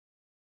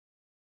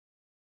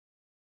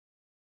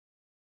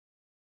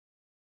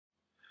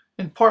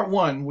In part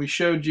one, we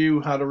showed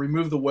you how to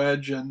remove the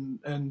wedge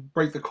and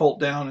break the Colt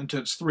down into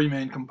its three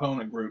main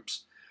component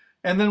groups.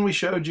 And then we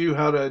showed you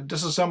how to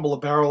disassemble a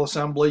barrel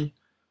assembly,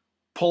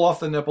 pull off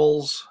the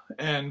nipples,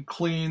 and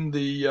clean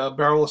the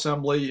barrel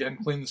assembly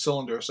and clean the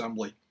cylinder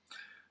assembly.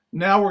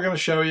 Now we're going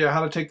to show you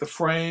how to take the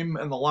frame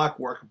and the lock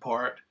work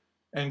apart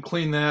and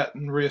clean that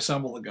and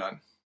reassemble the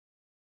gun.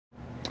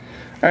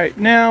 Alright,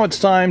 now it's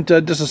time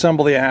to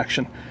disassemble the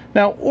action.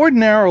 Now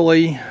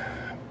ordinarily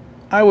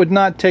I would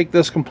not take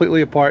this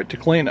completely apart to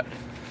clean it.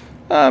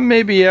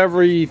 Maybe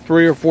every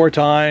 3 or 4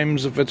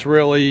 times if it's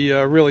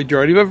really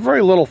dirty, but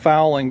very little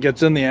fouling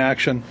gets in the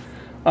action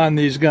on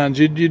these guns.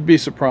 You'd be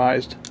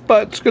surprised.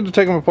 But it's good to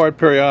take them apart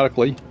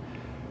periodically,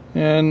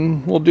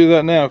 and we'll do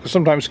that now because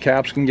sometimes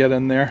caps can get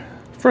in there.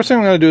 First thing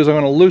I'm going to do is I'm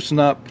going to loosen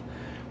up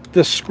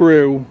this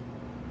screw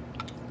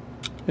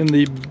in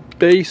the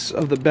base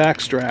of the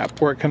back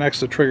strap where it connects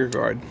the trigger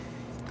guard.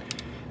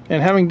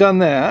 And having done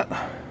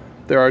that,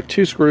 there are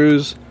 2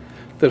 screws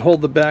that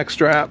hold the back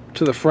strap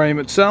to the frame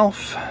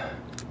itself,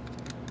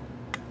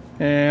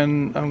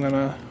 and I'm going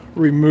to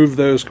remove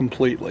those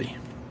completely.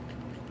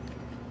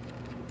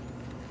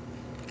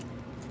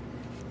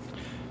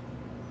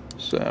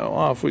 So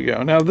off we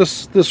go. Now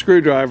this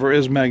screwdriver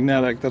is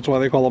magnetic, that's why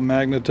they call them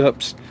magnet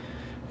tips,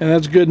 and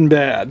that's good and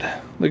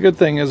bad. The good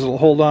thing is it'll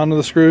hold on to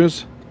the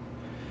screws,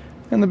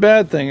 and the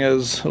bad thing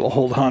is it'll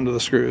hold on to the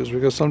screws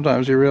because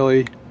sometimes you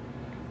really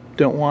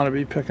don't want to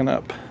be picking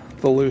up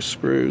the loose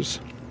screws.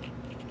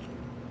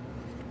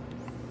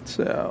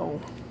 So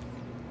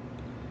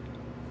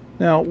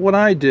now what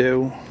I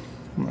do,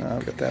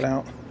 I'll get that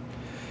out.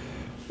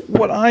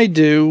 What I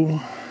do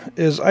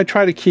is I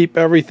try to keep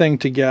everything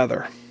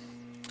together.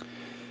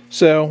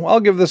 So I'll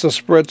give this a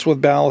spritz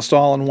with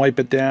ballistol and wipe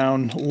it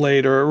down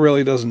later. It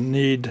really doesn't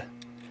need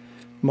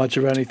much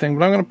of anything,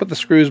 but I'm going to put the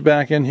screws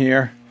back in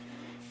here,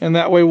 and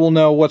that way we'll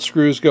know what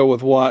screws go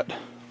with what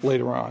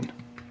later on.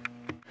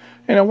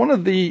 You know, one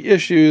of the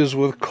issues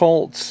with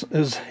Colts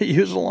is they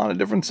use a lot of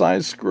different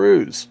size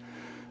screws.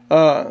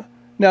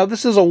 Now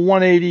this is a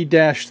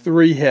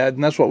 180-3 head,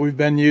 and that's what we've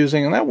been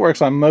using, and that works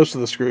on most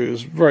of the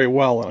screws very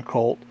well in a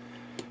Colt.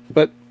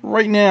 But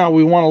right now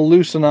we want to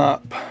loosen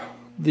up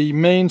the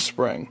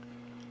mainspring,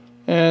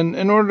 and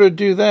in order to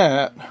do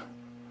that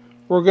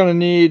we're going to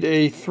need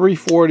a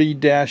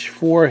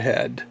 340-4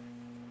 head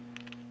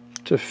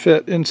to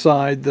fit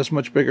inside this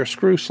much bigger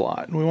screw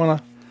slot, and we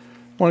want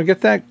to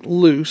get that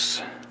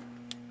loose,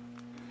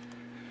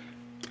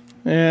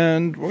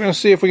 and we're going to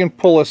see if we can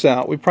pull this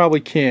out. We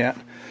probably can't.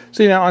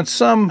 See, now on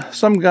some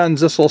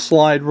guns this will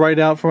slide right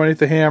out from underneath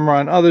the hammer.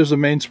 On others the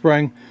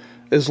mainspring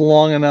is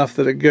long enough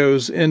that it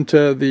goes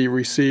into the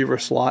receiver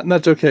slot, and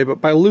that's okay.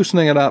 But by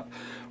loosening it up,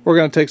 we're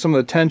going to take some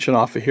of the tension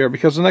off of here,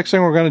 because the next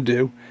thing we're going to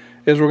do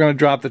is we're going to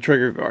drop the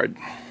trigger guard.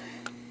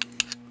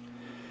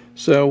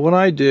 So what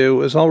I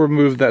do is I'll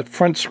remove that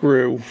front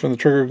screw from the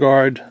trigger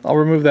guard. I'll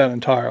remove that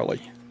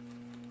entirely.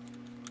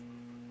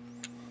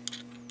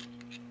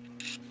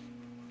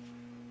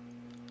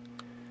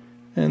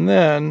 And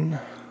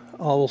then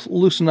I'll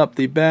loosen up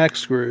the back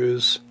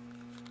screws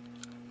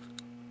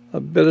a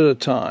bit at a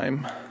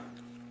time.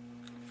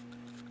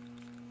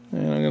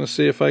 And I'm going to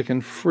see if I can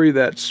free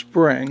that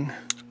spring.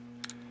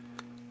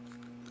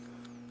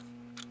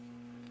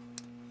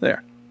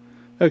 There.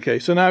 Okay,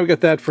 so now I've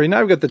got that free.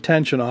 Now I've got the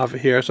tension off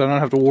of here, so I don't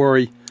have to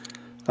worry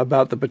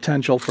about the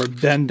potential for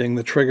bending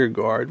the trigger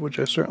guard, which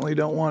I certainly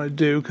don't want to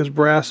do because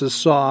brass is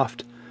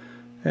soft,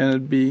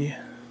 and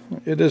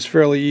it is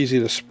fairly easy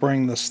to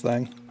spring this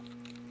thing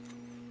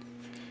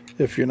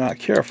if you're not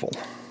careful.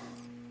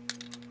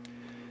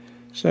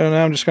 So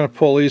now I'm just going to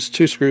pull these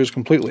 2 screws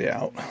completely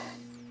out.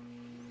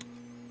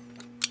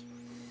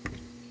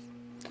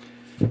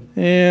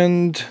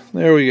 And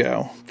there we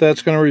go.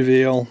 That's going to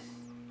reveal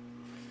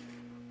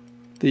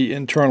the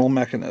internal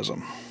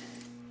mechanism.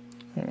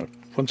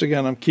 Once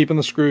again, I'm keeping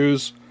the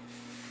screws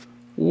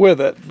with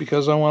it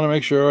because I want to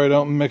make sure I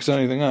don't mix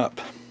anything up.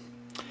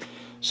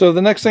 So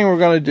the next thing we're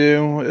going to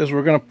do is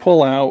we're going to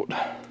pull out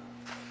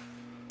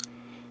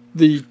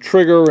the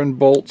trigger and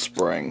bolt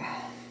spring.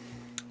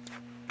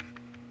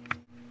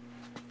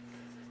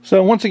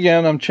 So once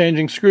again I'm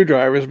changing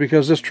screwdrivers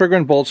because this trigger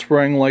and bolt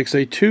spring likes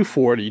a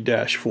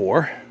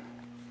 240-4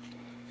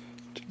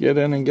 to get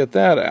in and get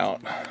that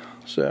out.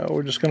 So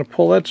we're just going to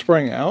pull that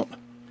spring out,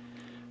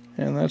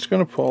 and that's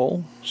going to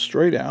pull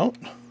straight out,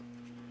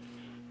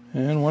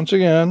 and once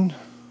again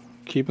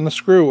keeping the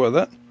screw with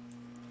it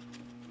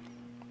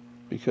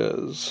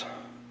because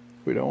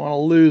we don't want to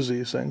lose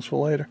these things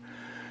for later.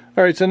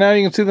 Alright, so now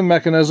you can see the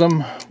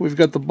mechanism. We've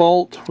got the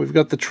bolt, we've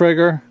got the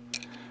trigger,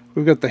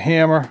 we've got the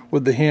hammer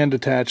with the hand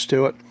attached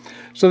to it.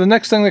 So the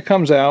next thing that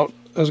comes out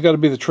has got to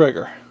be the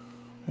trigger,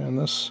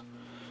 and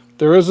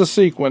there is a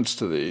sequence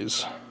to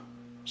these.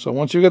 So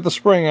once you get the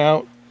spring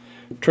out,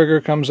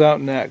 trigger comes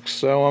out next.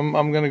 So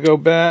I'm going to go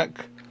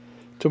back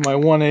to my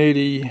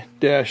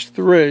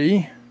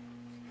 180-3,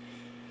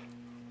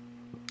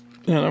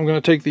 and I'm going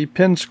to take the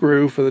pin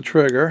screw for the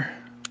trigger,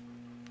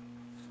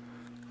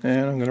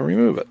 and I'm going to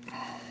remove it.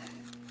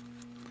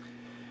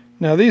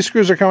 Now these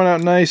screws are coming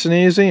out nice and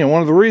easy, and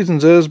one of the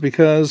reasons is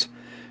because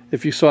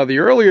if you saw the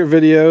earlier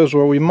videos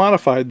where we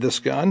modified this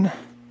gun,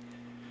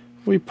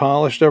 we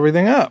polished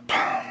everything up.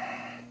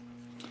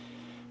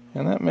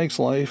 And that makes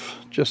life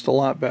just a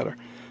lot better.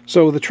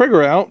 So with the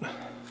trigger out, I'm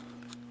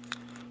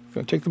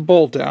going to take the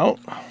bolt out.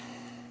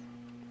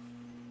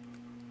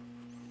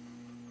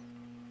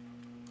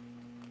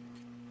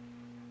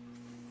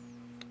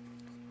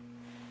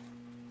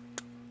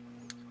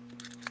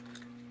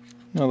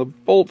 Now the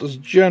bolt is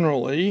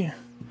generally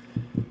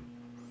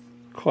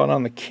caught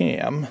on the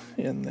cam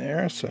in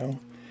there, so you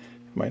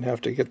might have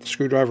to get the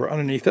screwdriver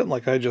underneath it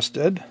like I just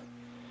did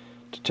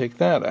to take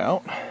that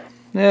out.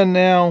 And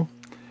now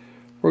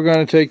we're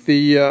going to take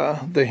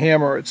the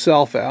hammer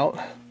itself out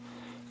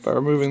by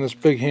removing this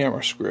big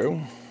hammer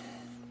screw.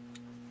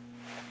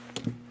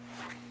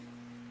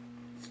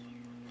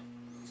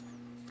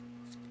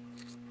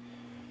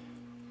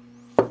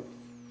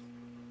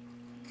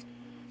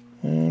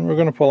 And we're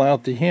going to pull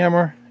out the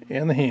hammer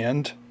and the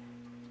hand.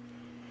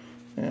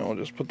 And we'll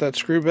just put that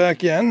screw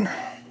back in.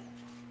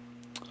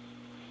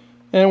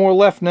 And we're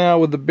left now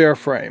with the bare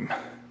frame.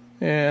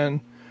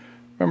 And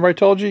remember I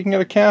told you you can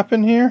get a cap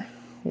in here?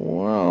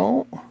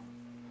 Well,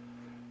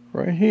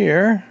 right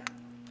here,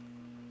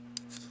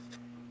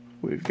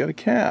 we've got a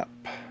cap.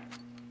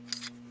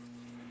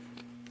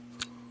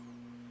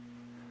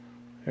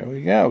 There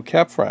we go,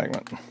 cap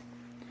fragment.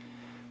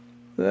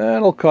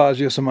 That'll cause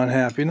you some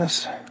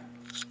unhappiness.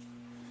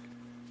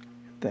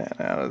 Get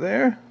that out of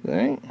there, see?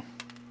 And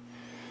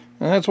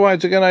that's why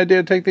it's a good idea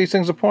to take these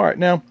things apart.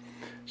 Now,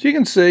 as you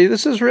can see,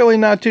 this is really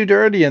not too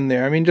dirty in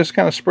there. I mean, just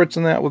kind of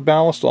spritzing that with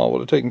ballistol would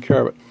have taken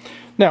care of it.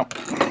 Now,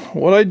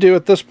 what I do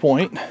at this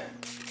point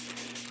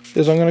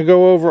is I'm going to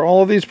go over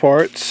all of these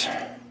parts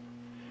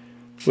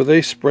with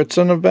a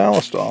spritzing of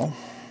ballistol.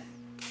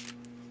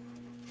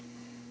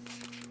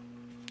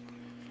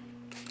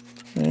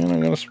 And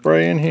I'm going to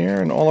spray in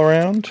here and all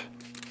around.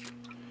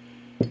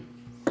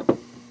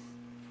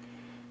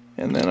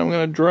 And then I'm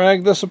going to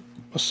drag this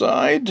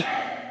aside.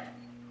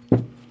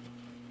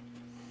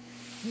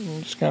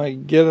 And just kind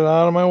of get it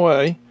out of my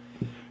way.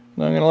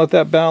 And I'm going to let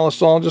that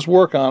ballistol just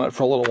work on it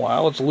for a little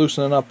while. It's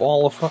loosening up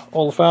all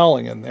the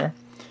fouling in there.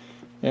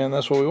 And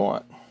that's what we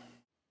want.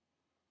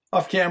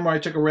 Off camera, I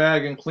took a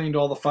rag and cleaned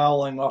all the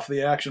fouling off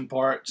the action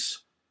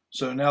parts.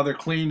 So now they're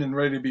clean and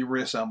ready to be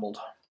reassembled.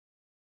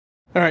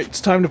 Alright,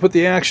 it's time to put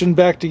the action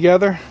back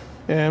together.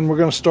 And we're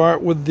going to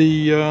start with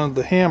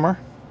the hammer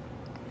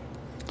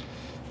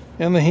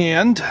and the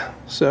hand.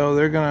 So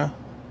they're going to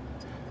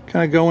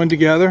kind of go in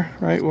together,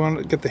 right? We want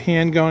to get the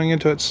hand going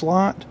into its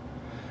slot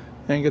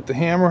and get the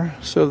hammer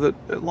so that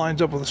it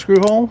lines up with the screw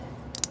hole.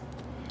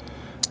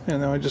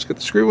 And then we just get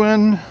the screw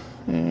in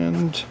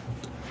and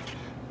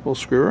we'll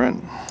screw her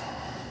in.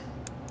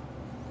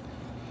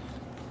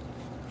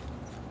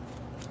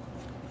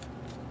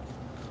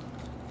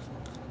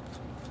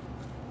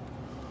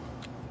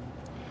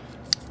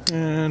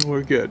 And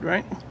we're good,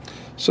 right?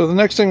 So the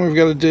next thing we've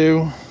got to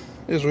do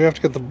is we have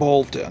to get the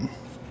bolt in.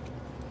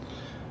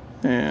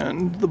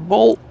 And the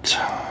bolt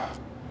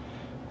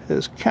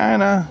is you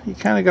kind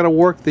of got to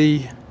work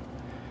the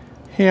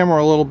hammer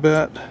a little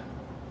bit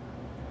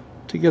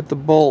to get the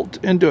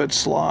bolt into its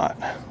slot.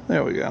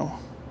 There we go.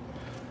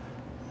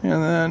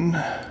 And then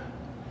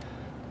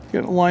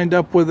get it lined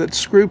up with its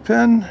screw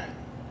pin.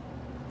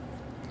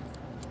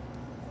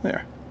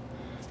 There.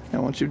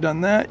 And once you've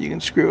done that, you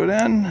can screw it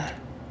in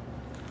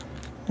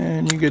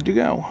and you're good to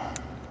go.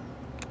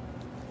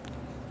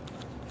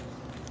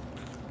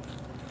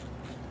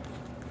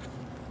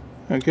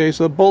 Okay,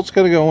 so the bolt's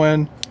got to go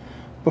in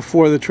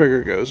before the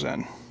trigger goes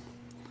in.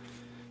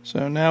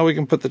 So now we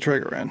can put the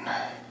trigger in.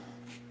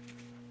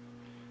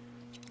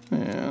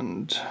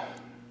 And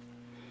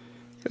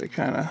got to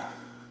kind of,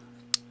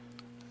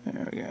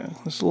 there we go.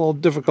 This is a little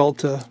difficult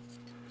to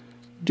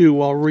do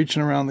while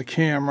reaching around the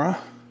camera.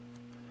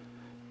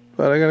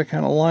 But I got to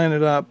kind of line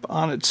it up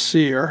on its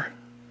sear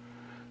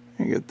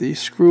and get these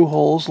screw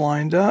holes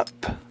lined up.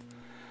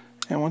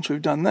 And once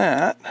we've done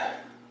that,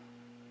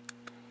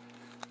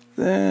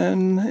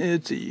 then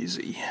it's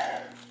easy.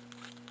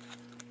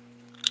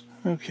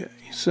 Okay,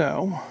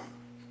 so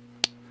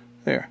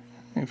there.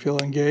 You feel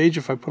it engage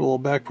if I put a little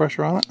back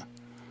pressure on it.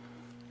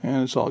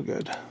 And it's all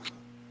good.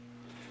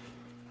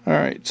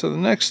 Alright, so the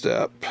next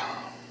step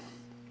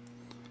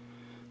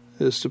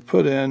is to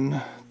put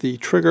in the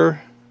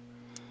trigger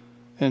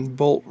and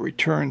bolt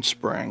return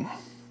spring.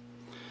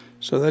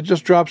 So that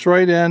just drops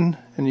right in,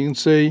 and you can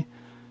see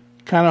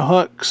kind of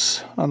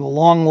hooks on the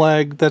long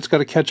leg. That's got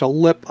to catch a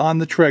lip on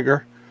the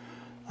trigger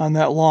on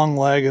that long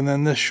leg, and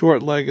then this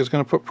short leg is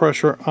going to put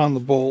pressure on the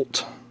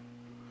bolt.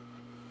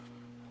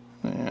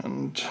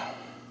 And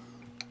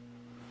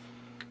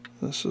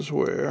this is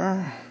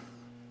where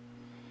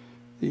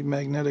the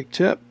magnetic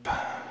tip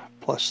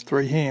plus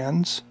 3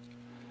 hands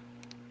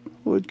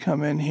would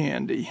come in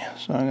handy.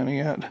 So I'm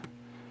going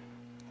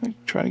to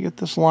try to get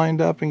this lined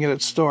up and get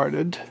it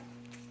started.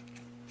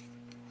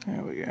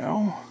 There we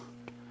go.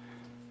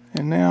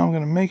 And now I'm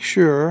going to make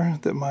sure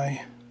that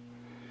my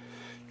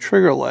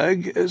trigger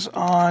leg is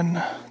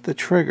on the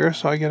trigger,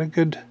 so I get a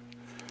good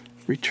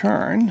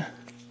return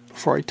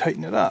before I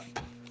tighten it up.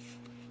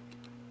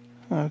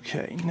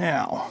 Okay,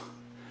 now,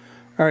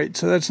 alright,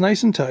 so that's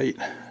nice and tight.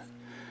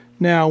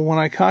 Now, when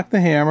I cock the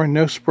hammer,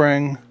 no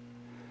spring,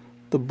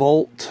 the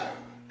bolt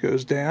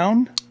goes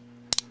down,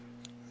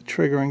 the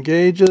trigger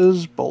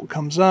engages, bolt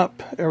comes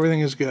up, everything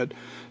is good.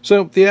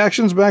 So the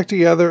action's back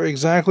together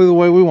exactly the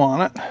way we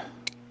want it.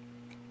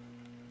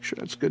 Make sure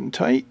it's good and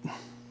tight.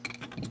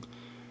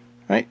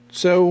 Right,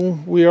 so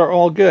we are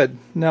all good.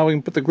 Now we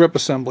can put the grip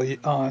assembly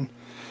on.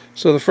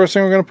 So the first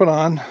thing we're going to put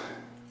on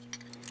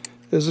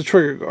is the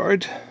trigger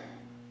guard.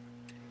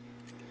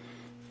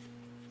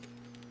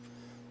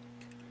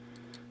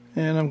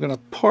 And I'm going to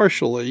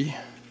partially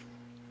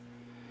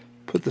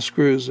put the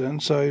screws in,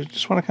 so I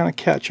just want to kind of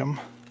catch them.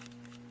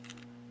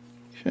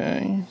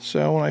 Okay,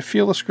 so when I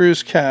feel the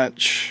screws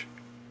catch,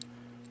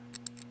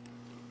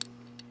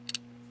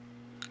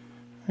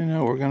 I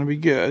know we're going to be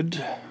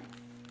good.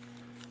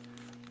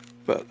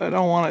 But I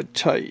don't want it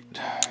tight.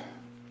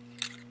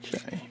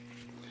 Okay,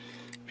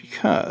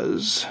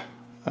 because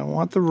I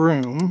want the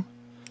room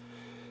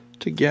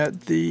to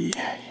get the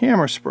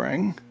hammer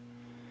spring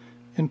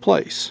in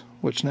place,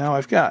 which now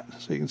I've got.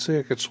 So you can see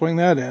I could swing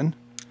that in,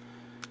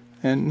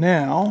 and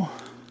now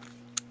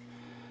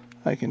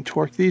I can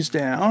torque these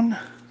down,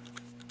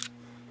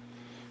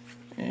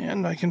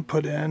 and I can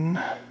put in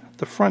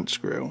the front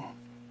screw.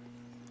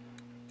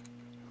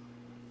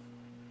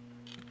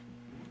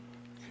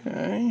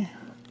 Okay.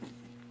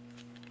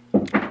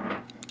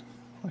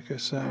 Like I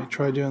say, I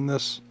try doing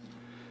this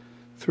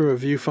through a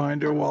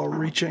viewfinder while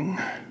reaching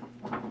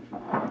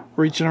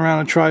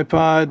around a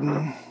tripod,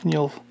 and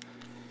you'll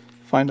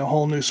find a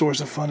whole new source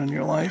of fun in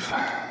your life.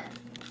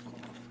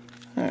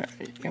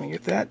 Alright, gonna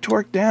get that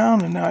torque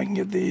down, and now I can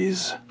get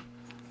these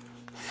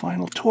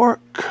final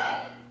torque.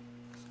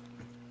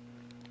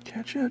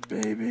 Catch it,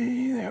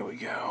 baby. There we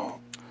go.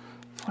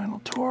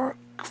 Final torque,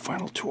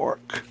 final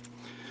torque.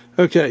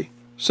 Okay,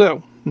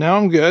 so now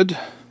I'm good.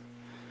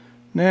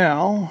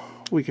 Now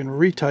we can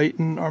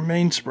retighten our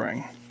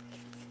mainspring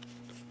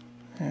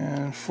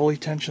and fully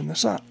tension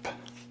this up.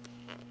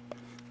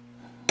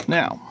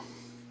 Now,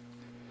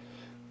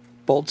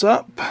 bolts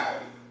up,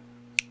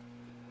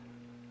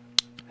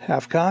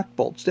 half cock,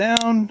 bolts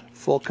down,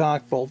 full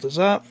cock, bolt is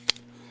up,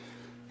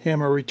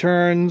 hammer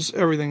returns,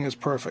 everything is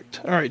perfect.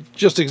 Alright,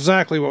 just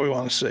exactly what we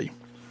want to see.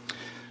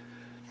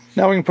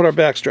 Now we can put our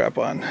back strap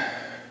on.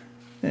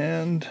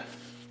 And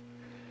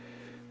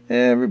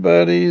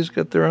everybody's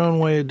got their own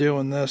way of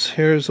doing this.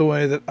 Here's the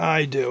way that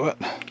I do it.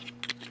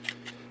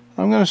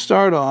 I'm going to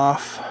start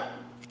off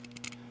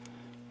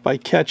by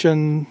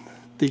catching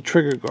the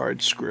trigger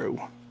guard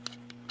screw.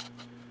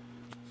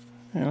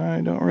 And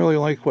I don't really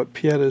like what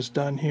Pietta's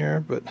done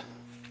here, but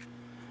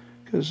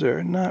because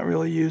they're not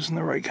really using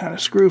the right kind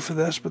of screw for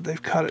this, but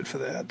they've cut it for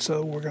that,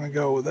 so we're going to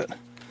go with it.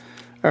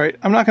 Alright,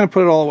 I'm not going to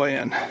put it all the way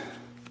in.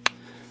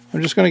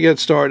 I'm just going to get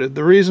started.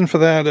 The reason for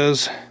that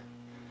is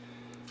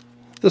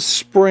this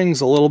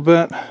springs a little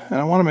bit, and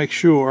I want to make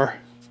sure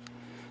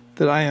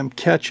that I am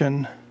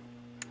catching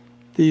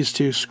these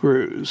two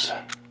screws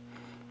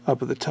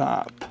up at the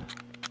top.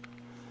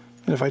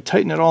 And if I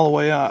tighten it all the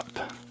way up,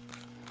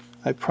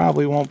 I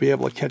probably won't be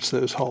able to catch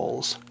those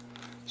holes.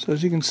 So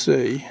as you can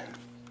see,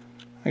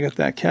 I got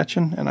that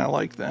catching, and I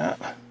like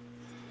that.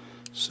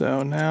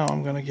 So now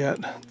I'm going to get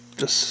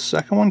the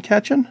second one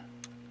catching.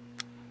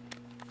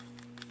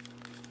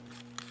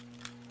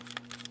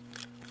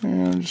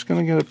 And I'm just going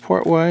to get it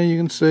part way. You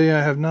can see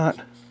I have not,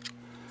 you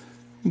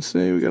can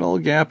see we got a little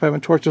gap. I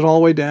haven't torqued it all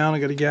the way down. I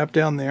got a gap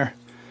down there.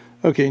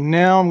 Okay,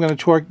 now I'm going to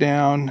torque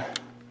down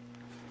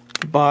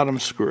the bottom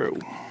screw.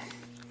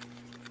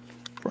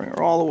 Bring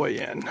her all the way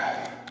in.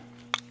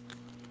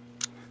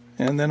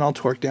 And then I'll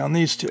torque down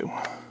these two.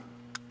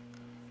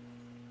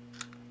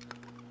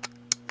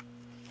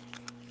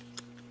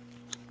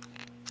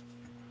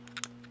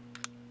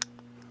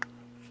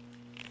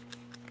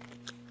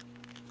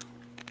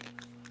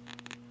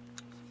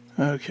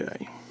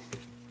 Okay,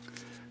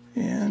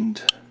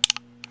 and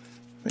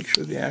make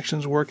sure the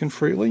action's working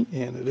freely,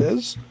 and it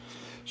is.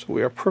 So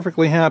we are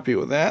perfectly happy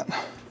with that.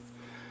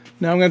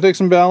 Now I'm going to take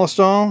some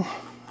ballastol.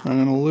 I'm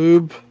going to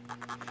lube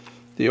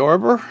the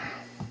arbor.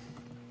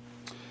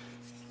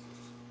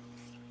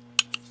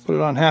 Put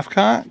it on half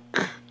cock.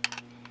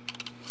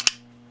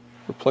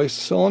 Replace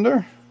the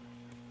cylinder.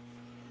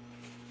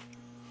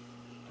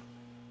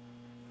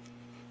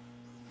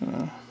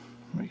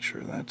 Make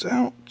sure that's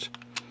out.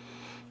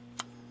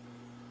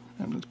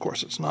 And of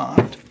course it's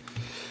not.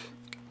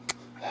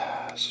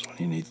 This is when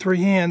you need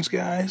 3 hands,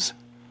 guys.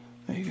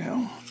 There you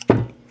go.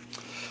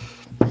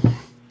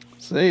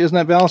 See, isn't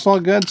that balance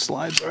all good?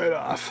 Slides right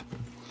off.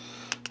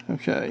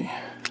 Okay.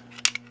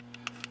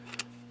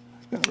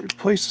 I'm going to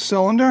replace the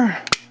cylinder.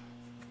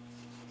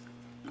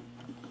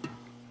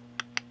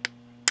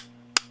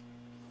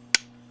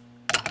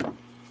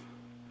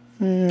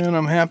 And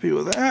I'm happy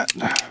with that.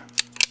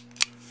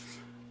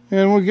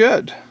 And we're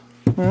good.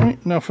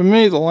 Alright, now for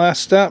me, the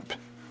last step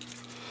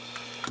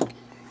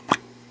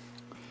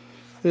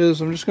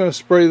is I'm just going to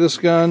spray this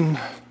gun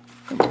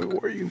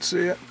where you can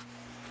see it.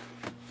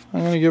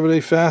 I'm going to give it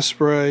a fast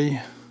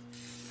spray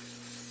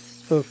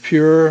of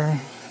pure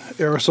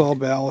aerosol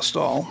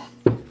ballistol.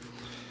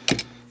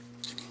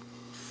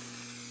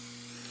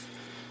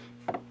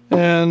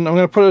 And I'm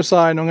going to put it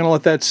aside and I'm going to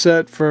let that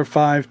sit for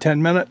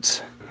 5-10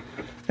 minutes.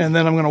 And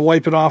then I'm going to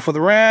wipe it off with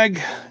a rag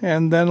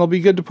and then it'll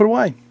be good to put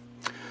away.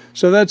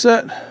 So that's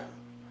it.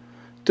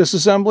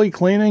 Disassembly,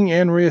 cleaning,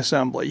 and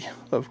reassembly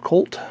of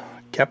Colt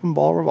cap and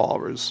ball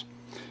revolvers.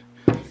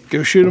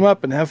 Go shoot them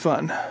up and have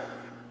fun.